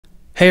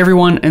Hey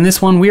everyone, in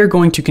this one we are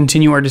going to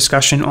continue our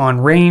discussion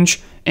on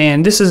range,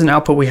 and this is an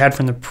output we had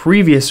from the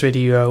previous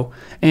video,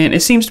 and it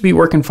seems to be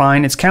working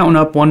fine. It's counting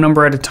up one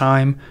number at a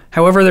time.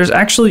 However, there's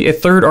actually a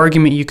third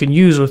argument you can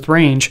use with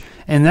range,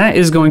 and that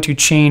is going to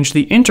change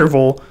the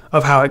interval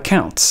of how it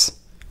counts.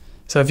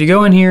 So if you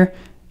go in here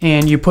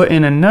and you put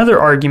in another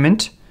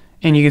argument,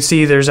 and you can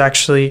see there's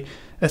actually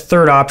a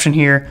third option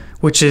here,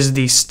 which is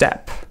the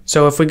step.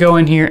 So if we go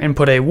in here and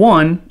put a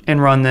 1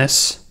 and run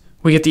this,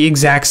 we get the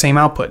exact same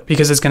output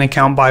because it's going to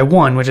count by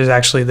 1, which is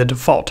actually the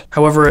default.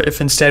 However, if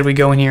instead we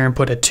go in here and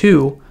put a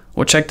 2,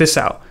 well, check this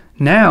out.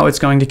 Now it's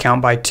going to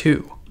count by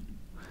 2.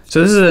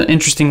 So this is an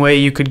interesting way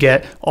you could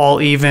get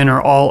all even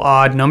or all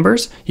odd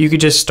numbers. You could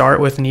just start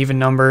with an even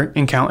number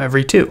and count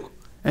every 2.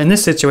 In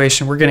this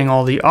situation, we're getting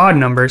all the odd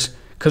numbers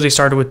because we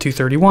started with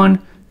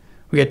 231,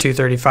 we get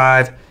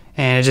 235,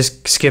 and it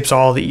just skips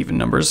all the even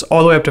numbers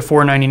all the way up to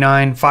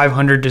 499.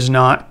 500 does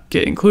not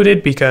get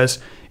included because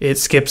it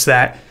skips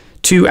that.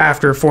 2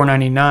 after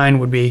 499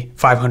 would be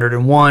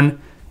 501,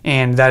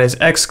 and that is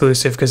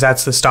exclusive because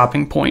that's the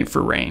stopping point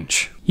for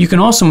range. You can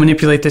also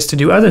manipulate this to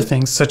do other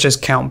things such as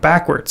count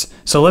backwards.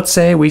 So let's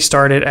say we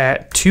started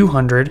at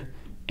 200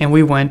 and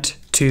we went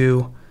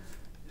to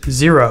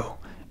 0,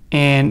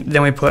 and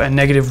then we put a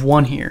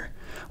 -1 here.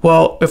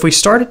 Well, if we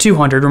start at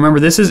 200, remember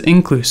this is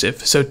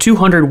inclusive, so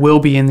 200 will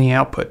be in the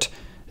output.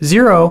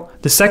 0,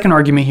 the second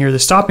argument here, the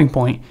stopping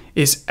point,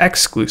 is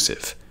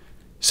exclusive.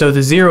 So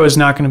the 0 is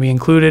not going to be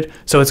included,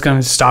 so it's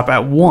going to stop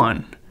at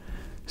 1.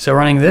 So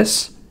running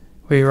this,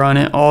 we run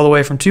it all the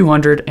way from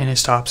 200 and it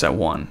stops at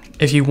 1.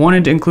 If you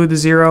wanted to include the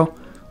 0,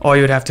 all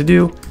you would have to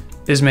do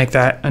is make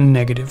that a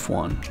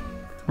 -1.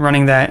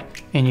 Running that,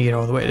 and you get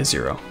all the way to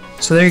 0.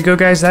 So there you go,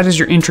 guys. That is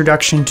your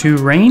introduction to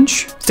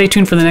range. Stay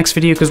tuned for the next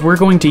video because we're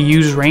going to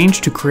use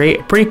range to create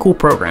a pretty cool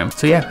program.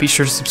 So yeah, be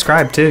sure to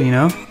subscribe too, you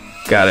know?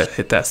 Gotta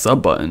hit that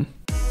sub button.